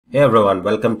Hey everyone,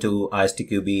 welcome to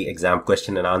ISTQB exam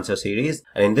question and answer series.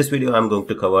 And in this video, I'm going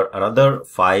to cover another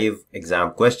 5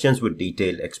 exam questions with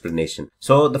detailed explanation.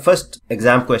 So the first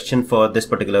exam question for this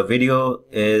particular video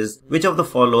is, which of the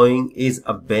following is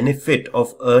a benefit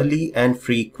of early and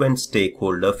frequent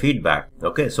stakeholder feedback?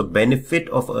 Okay, so benefit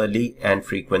of early and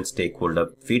frequent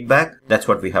stakeholder feedback. That's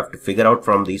what we have to figure out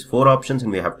from these 4 options,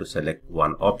 and we have to select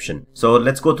one option. So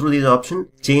let's go through these options.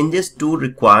 Changes to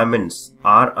requirements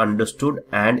are understood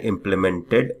and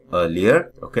implemented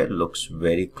earlier. Okay, looks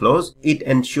very close. It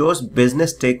ensures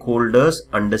business stakeholders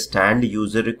understand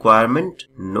user requirement.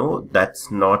 No,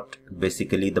 that's not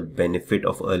basically the benefit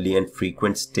of early and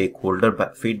frequent stakeholder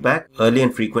feedback. Early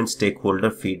and frequent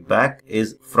stakeholder feedback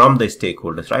is from the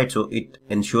stakeholders, right? So it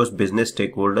ensures business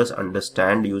stakeholders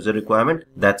understand user requirement.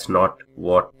 That's not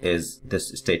what is this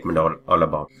statement all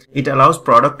about. It allows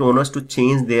product owners to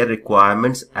change their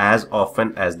requirements as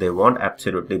often as they want.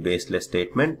 Absolutely baseless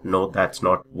statement. No, that's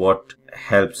not what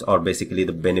helps or basically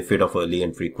the benefit of early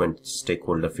and frequent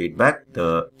stakeholder feedback.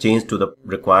 The change to the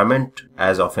requirement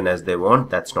as often as they want,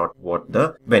 that's not what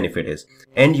the benefit is.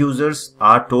 End users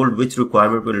are told which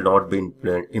requirement will not be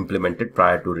implemented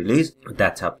prior to release.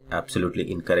 That's an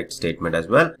absolutely incorrect statement as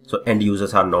well. So end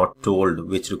users are not told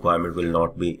which requirement will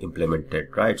not be implemented,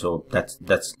 right? So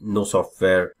that's no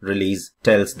software release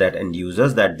tells that end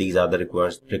users that these are the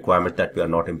requirements that we are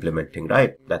not implementing,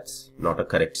 right? That's not a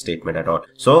correct statement at all.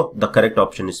 So the correct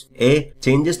option is A.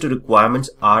 Changes to requirements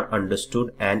are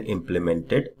understood and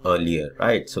implemented earlier,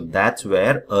 right? So that's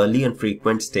where early and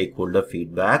frequent stakeholder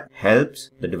feedback helps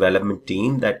the development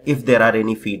team that if there are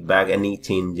any feedback, any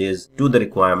changes to the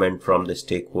requirement from the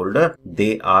stakeholder,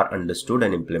 they are understood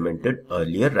and implemented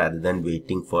earlier rather than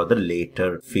waiting for the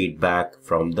later feedback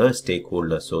from the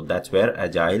stakeholder. So that's where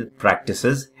agile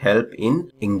practices help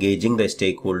in engaging the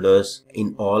stakeholders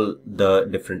in all the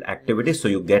different activities. So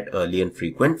you get early and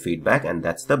frequent feedback, and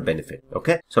that's the benefit.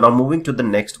 Okay, so now moving to the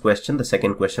next question, the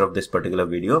second question of this particular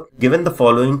video. Given the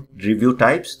following review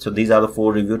types, so these are the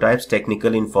 4 review types: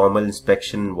 technical, informal,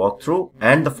 inspection, walkthrough,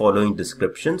 and the following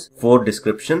descriptions, 4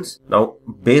 descriptions. Now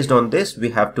based on this, we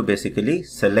have to basically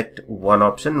select one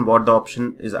option. What the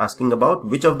option is asking about,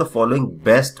 which of the following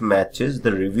best matches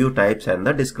the review types and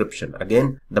the description.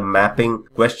 Again, the mapping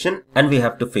question, and we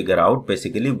have to figure out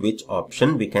basically which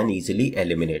option we can easily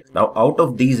eliminate. Now out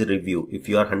of these review, if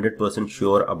you are 100%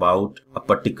 sure about a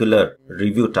particular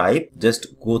review type,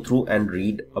 just go through and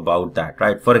read about that,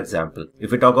 right? For example,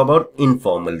 if we talk about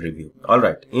informal review, all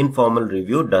right, informal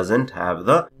review doesn't have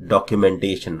the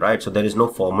documentation, right? So there is no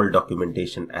formal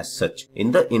documentation as such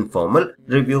in the informal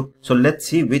review. So let's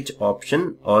see which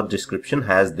option or description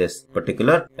has this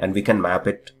particular, and we can map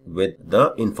it with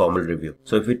the informal review.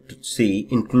 So if we see,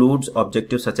 includes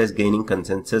objectives such as gaining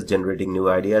consensus, generating new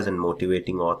ideas, and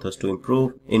motivating authors to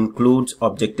improve. Includes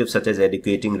objectives such as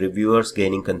educating reviewers,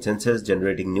 gaining consensus,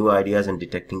 generating new ideas, and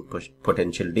detecting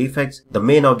potential defects. The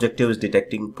main objective is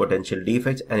detecting potential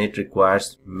defects, and it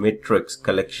requires metrics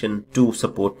collection to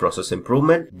support process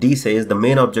improvement. D says the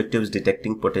main objective is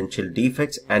detecting potential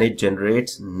defects, and it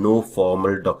generates no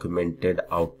formal documented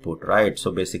output, right?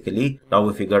 So basically now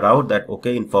we figured out that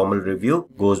okay, informal review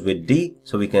goes with D,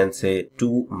 so we can say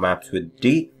 2 maps with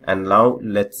D. And now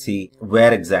let's see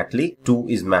where exactly 2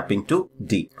 is mapping to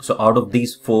D. So out of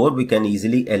these 4, we can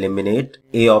easily eliminate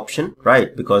A option,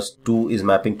 right? Because 2 is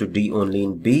mapping to D only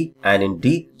in B and in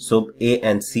D. So A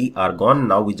and C are gone.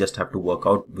 Now we just have to work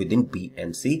out within B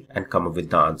and C and come up with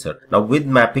the answer. Now with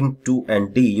mapping 2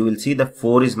 and D, you will see that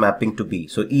 4 is mapping to B.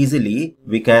 So easily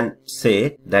we can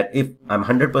say that if I'm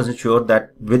 100% sure that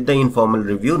with the informal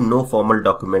review, no formal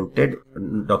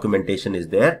documentation is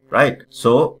there, right?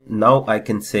 So now I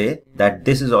can say that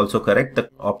this is also correct, the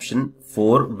option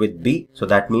 4 with B. So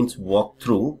that means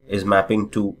walkthrough is mapping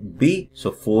to B.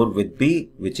 So 4 with B,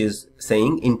 which is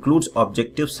saying includes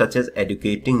objectives such as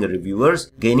educating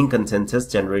reviewers, gaining consensus,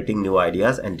 generating new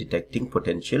ideas, and detecting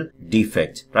potential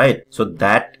defects, right? So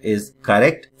that is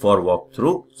correct for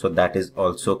walkthrough. So that is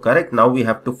also correct. Now we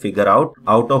have to figure out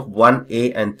of 1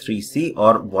 A and 3 C,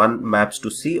 or 1 maps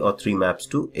to C or 3 maps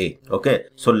to A. Okay,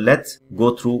 so let's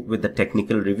go through with the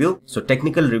technical review. So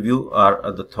technical review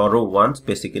are the thorough ones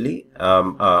basically.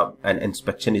 And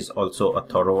inspection is also a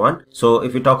thorough one. So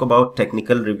if we talk about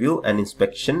technical review and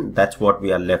inspection, that's what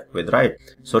we are left with, right?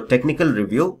 So technical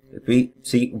review, if we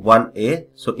see 1A,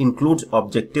 so includes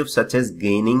objectives such as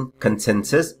gaining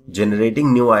consensus,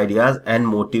 generating new ideas, and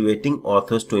motivating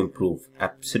authors to improve.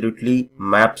 Absolutely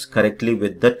maps correctly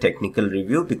with the technical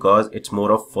review because it's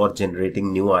more of for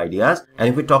generating new ideas. And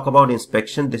if we talk about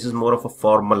inspection, this is more of a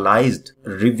formalized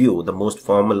review, the most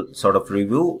formal sort of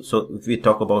review. So if we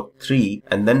talk about 3 3,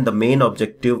 and then the main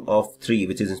objective of 3,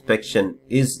 which is inspection,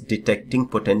 is detecting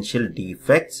potential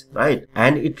defects, right?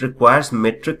 And it requires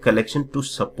metric collection to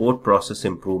support process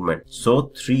improvement.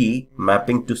 So 3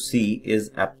 mapping to C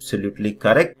is absolutely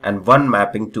correct, and 1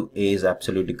 mapping to A is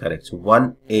absolutely correct. So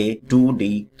 1A,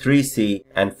 2D, 3C,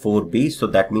 and 4B. So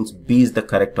that means B is the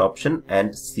correct option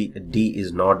and D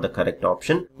is not the correct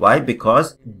option. Why?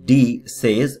 Because D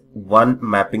says 1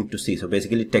 mapping to C. So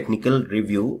basically technical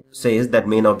review says that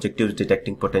main objective is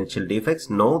detecting potential defects.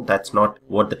 No, that's not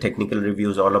what the technical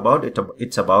review is all about.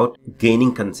 It's about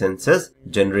gaining consensus,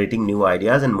 generating new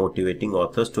ideas, and motivating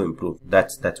authors to improve.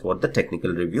 That's what the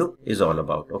technical review is all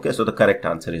about. Okay, so the correct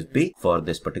answer is B for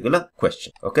this particular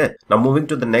question. Okay, now moving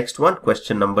to the next one,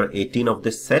 question number 18 of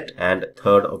this set and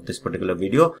third of this particular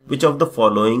video. Which of the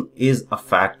following is a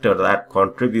factor that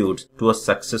contributes to a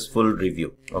successful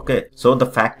review? Okay, so the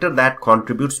factor that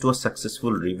contributes to a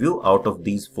successful review, out of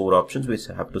these 4 options, we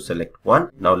have to select one.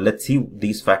 Now let's see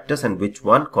these factors and which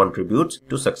one contributes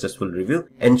to successful review.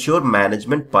 Ensure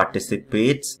management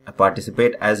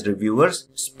participate as reviewers.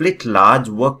 Split large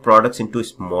work products into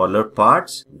smaller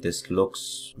parts. This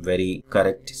looks very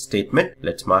correct statement.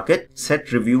 Let's mark it.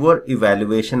 Set reviewer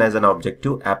evaluation as an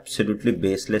objective. Absolutely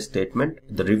baseless statement.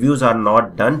 The reviews are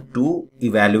not done to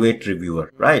evaluate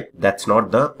reviewer, right? That's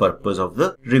not the purpose of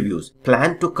the reviews.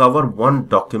 Plan to cover 1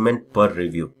 document per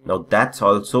review. Now that's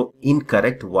also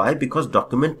incorrect. Why? Because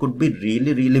document could be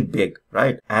really big,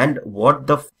 right? And what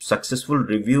the successful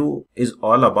review is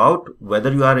all about,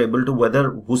 whether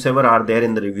whosoever are there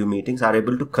in the review meetings are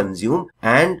able to consume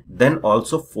and then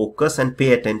also focus and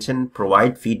pay attention,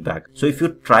 provide feedback. So if you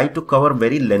try to cover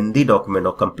very lengthy document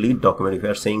or complete document, if you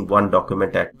are saying 1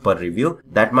 document per review,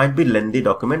 that might be lengthy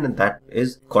document and that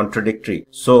is contradictory.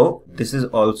 So this is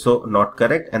also not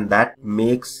correct, and that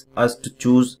makes us to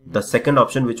choose the second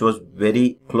option, which was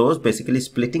very close. Basically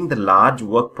splitting the large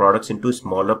work products into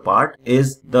smaller part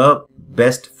is the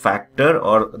best factor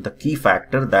or the key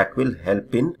factor that will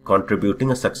help in contributing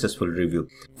a successful review.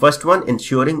 First one,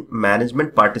 ensuring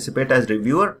management participate as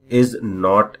reviewer, is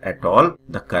not at all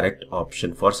the correct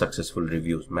option for successful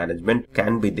reviews. Management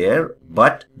can be there,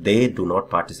 but they do not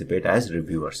participate as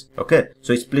reviewers. Okay,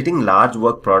 so splitting large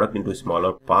work product into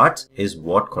smaller parts is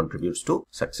what contributes to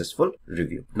successful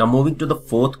review. Now moving to the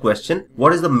 4th question,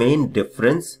 what is the main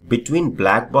difference between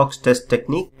black box test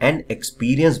technique and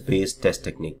experience based test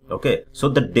technique? Okay, so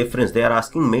the difference, they are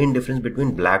asking main difference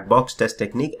between black box test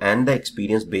technique and the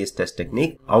experience based test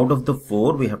technique. Out of the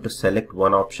 4, we have to select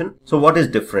one option. So what is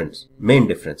difference? Main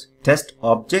difference: test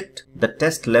object, the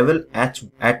test level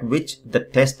at which the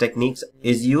test techniques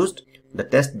is used; the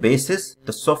test basis,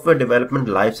 the software development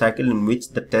lifecycle in which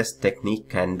the test technique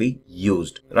can be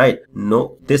used, right?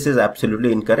 No, this is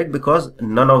absolutely incorrect, because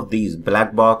none of these,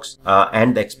 black box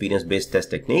and the experience based test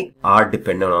technique, are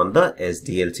dependent on the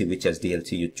SDLC, which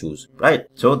SDLC you choose, right?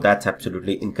 So that's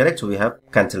absolutely incorrect. So we have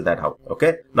cancelled that out.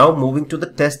 Okay, now moving to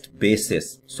the test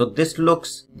basis. So this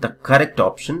looks the correct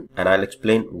option and I'll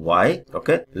explain why.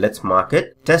 Okay, let's mark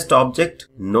it. Test object,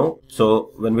 no.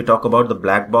 So when we talk about the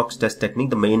black box test technique,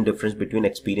 the main difference between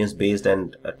experience based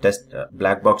and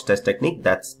black box test technique,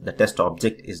 that's the test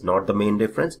object is not the main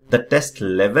difference. The test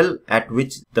level at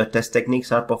which the test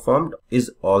techniques are performed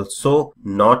is also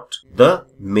not the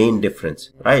main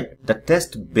difference, right? The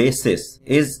test basis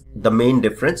is the main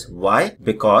difference. Why?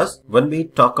 Because when we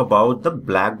talk about the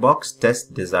black box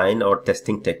test design or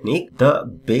testing technique, the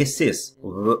basis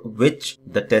which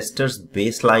the testers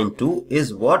baseline to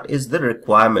is what is the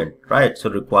requirement, right? So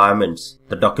requirements,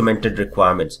 the documented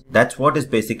requirements, that's what is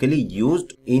basically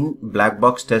used in black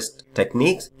box test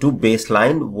techniques to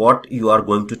baseline what you are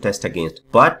going to test against.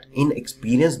 But in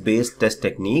experience based test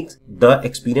techniques, the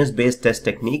experience based test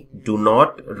technique do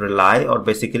not rely or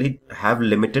basically have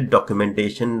limited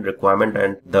documentation requirement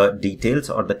and the details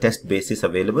or the test basis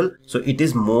available. So it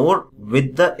is more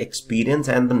with the experience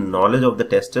and the knowledge of the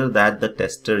tester that the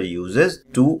tester uses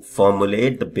to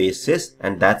formulate the basis,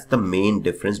 and that's the main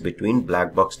difference between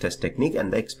black box test technique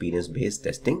and the experience based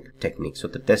testing technique. So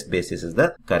the test basis is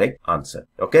the correct answer.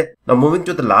 Okay, now moving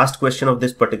to the last question of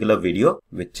this particular video,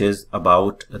 which is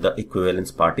about the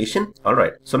equivalence partition. All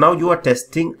right, so now you are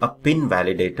testing a pin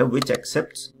validator which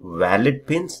accepts valid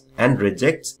pins and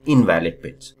rejects invalid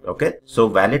pins. Okay, so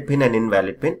valid pin and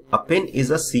invalid pin. A pin is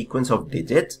a sequence of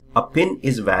digits. A pin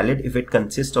is valid if it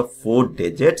consists of 4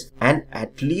 digits and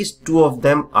at least 2 of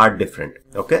them are different.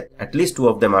 Okay, at least 2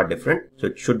 of them are different. So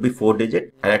it should be 4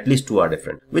 digit and at least 2 are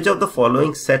different. Which of the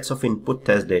following sets of input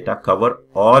test data cover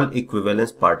all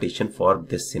equivalence partition for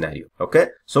this scenario? Okay,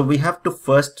 so we have to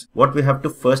first, what we have to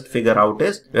first figure out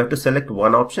is we have to select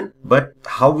one option, but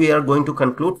how we are going to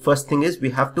conclude? First thing is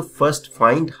we have to first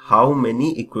find how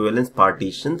many equivalence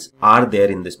partitions are there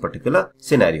in this particular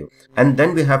scenario, and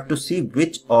then we have to see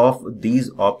which of these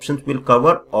options will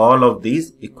cover all of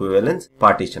these equivalence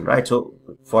partition, right? So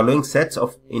following sets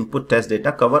of input test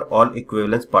data cover all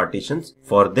equivalence partitions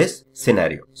for this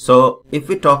scenario. So if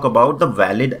we talk about the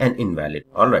valid and invalid,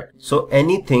 all right, so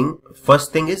anything,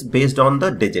 first thing is based on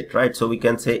the digit, right? So we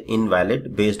can say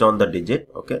invalid based on the digit.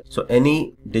 Okay, so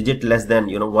any digit less than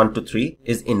 1 to 3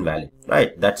 is invalid,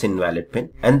 right? That's invalid pin.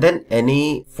 And then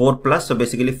any 4 plus, so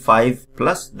basically 5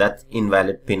 plus, that's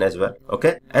invalid pin as well.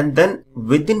 Okay, and then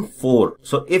within 4,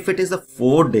 so if it is a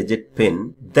 4-digit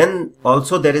pin, then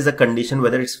also there is a condition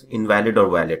whether it's invalid or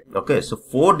valid. Okay, so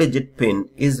 4-digit pin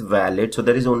is valid, so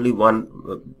there is only one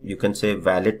you can say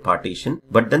valid partition,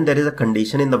 but then there is a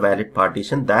condition in the valid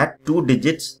partition that 2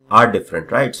 digits are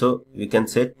different, right? So we can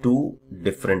say 2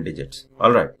 different digits.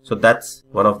 All right, so that's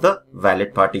one of the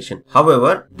valid partition.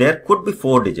 However, there could be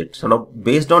 4 digits. So now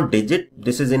based on digit,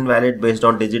 this is invalid, based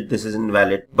on digit, this is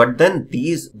invalid, but then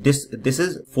this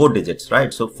is 4 digits,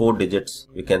 right? So 4 digits,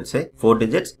 we can say 4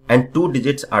 digits and 2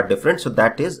 digits are different, so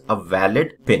that is a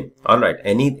valid pin. All right,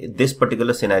 this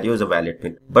particular scenario is a valid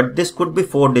pin, but this could be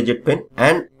 4-digit pin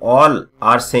and all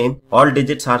are same, all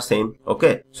digits are same.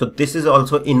 Okay, so this is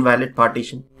also invalid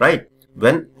partition, right?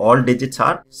 When all digits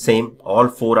are same, all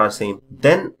 4 are same.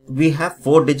 Then we have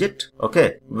 4-digit,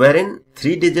 okay, wherein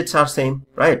 3 digits are same,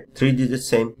 right? 3 digits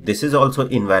same. This is also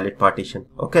invalid partition.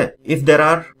 Okay, if there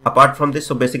are, apart from this,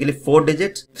 so basically 4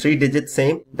 digits, 3 digits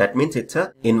same, that means it's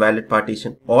a invalid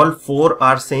partition. All 4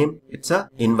 are same, it's a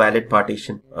invalid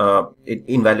partition.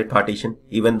 Invalid partition,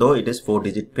 even though it is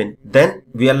 4-digit pin. Then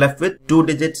we are left with 2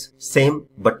 digits same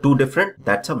but 2 different,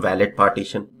 that's a valid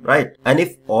partition, right? And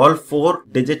if all 4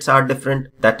 digits are different,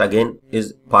 that again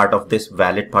is part of this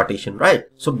valid partition, right?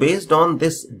 So based on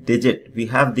this digit, we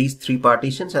have these 3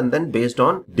 partitions, and then based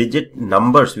on digit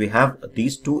numbers, we have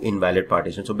these 2 invalid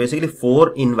partitions. So basically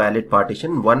 4 invalid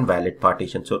partition, 1 valid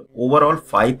partition. So overall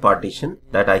 5 partition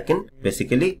that I can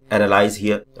basically analyze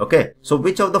here. Okay, so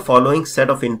which of the following set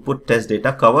of input test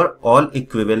data cover all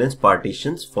equivalence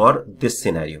partitions for this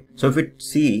scenario? So if we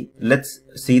see, let's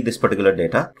see this particular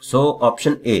data. So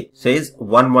option A says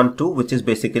 112, which is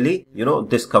basically,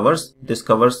 this covers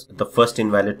the first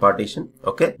invalid partition.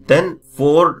 Okay, then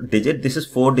 4-digit, this is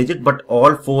 4-digit, but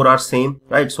all 4 are same,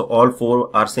 right? So all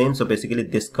 4 are same, so basically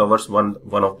this covers one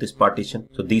of this partition.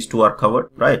 So these 2 are covered,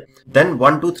 right? Then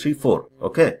 1 2 3 4.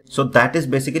 Okay, so that is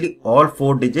basically all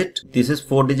 4-digit. This is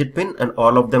 4-digit pin and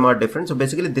all of them are different, so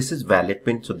basically this is valid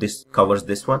pin, so this covers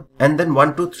this one. And then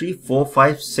 1 2 3 4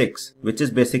 5 6, which is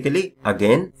basically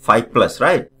again 5 plus,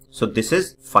 right? So this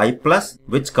is 5 plus,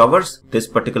 which covers this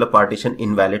particular partition,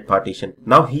 invalid partition.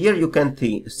 Now here you can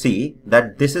see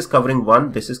that this is covering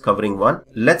 1, this is covering 1.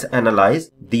 Let's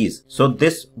analyze these. So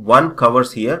this 1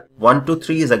 covers here, 1 2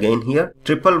 3 is again here,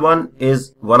 111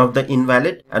 is one of the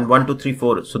invalid, and 1 2 3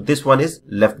 4. So this one is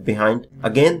left behind.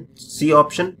 Again, C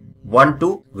option. 1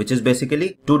 2, which is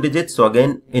basically 2 digits, so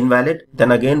again invalid.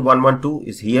 Then again 112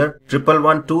 is here,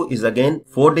 1112 is again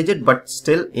 4-digit but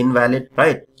still invalid,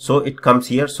 right? So it comes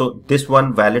here, so this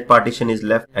one valid partition is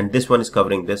left and this one is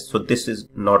covering this, so this is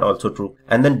not also true.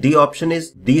 And then D option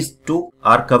is these 2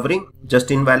 are covering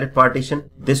just invalid partition,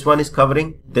 this one is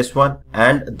covering this one,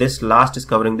 and this last is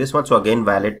covering this one, so again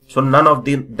valid. So none of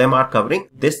them are covering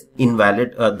this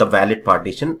invalid, the valid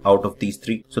partition out of these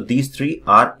 3. So these 3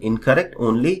 are incorrect,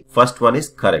 only first one is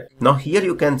correct. Now here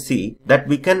you can see that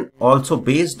we can also,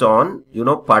 based on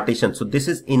partition, so this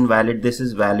is invalid, this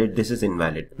is valid, this is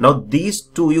invalid. Now these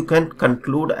 2 you can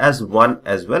conclude as 1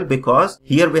 as well, because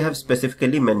here we have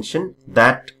specifically mentioned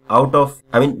that out of,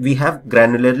 we have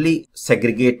granularly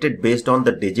segregated based on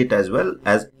the digit as well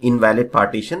as invalid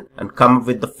partition and come up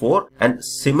with the 4. And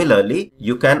similarly,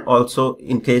 you can also,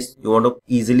 in case you want to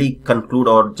easily conclude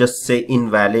or just say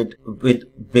invalid with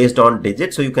based on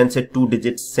digit, so you can say 2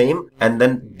 digits same, and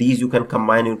then these you can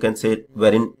combine, you can say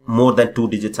wherein more than 2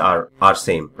 digits are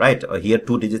same, right? Here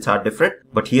 2 digits are different,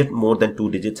 but here more than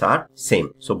 2 digits are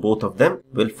same. So both of them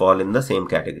will fall in the same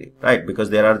category, right? Because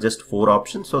there are just 4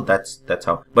 options, so that's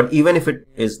how. But But even if it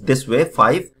is this way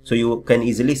 5, so you can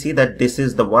easily see that this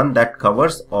is the one that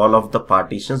covers all of the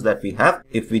partitions that we have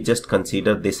if we just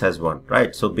consider this as one,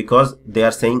 right? So because they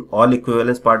are saying all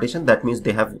equivalence partition, that means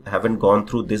they haven't gone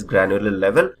through this granular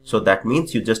level. So that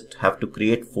means you just have to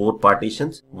create 4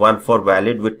 partitions, one for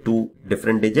valid with 2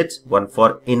 different digits, one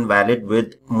for invalid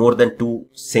with more than 2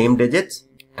 same digits,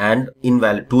 and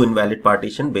two invalid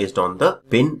partition based on the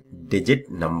pin digit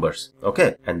numbers.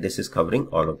 Okay, and this is covering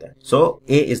all of that. So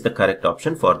A is the correct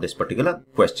option for this particular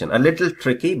question. A little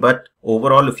tricky, but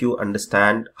overall, if you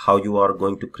understand how you are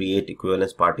going to create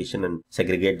equivalence partition and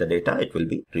segregate the data, it will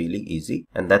be really easy.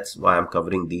 And that's why I'm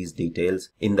covering these details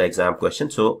in the exam question.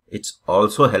 So it's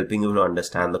also helping you to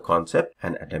understand the concept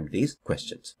and attempt these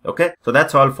questions. Okay, so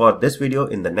that's all for this video.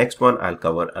 In the next one, I'll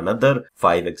cover another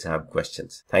 5 exam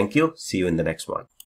questions. Thank you. See you in the next one.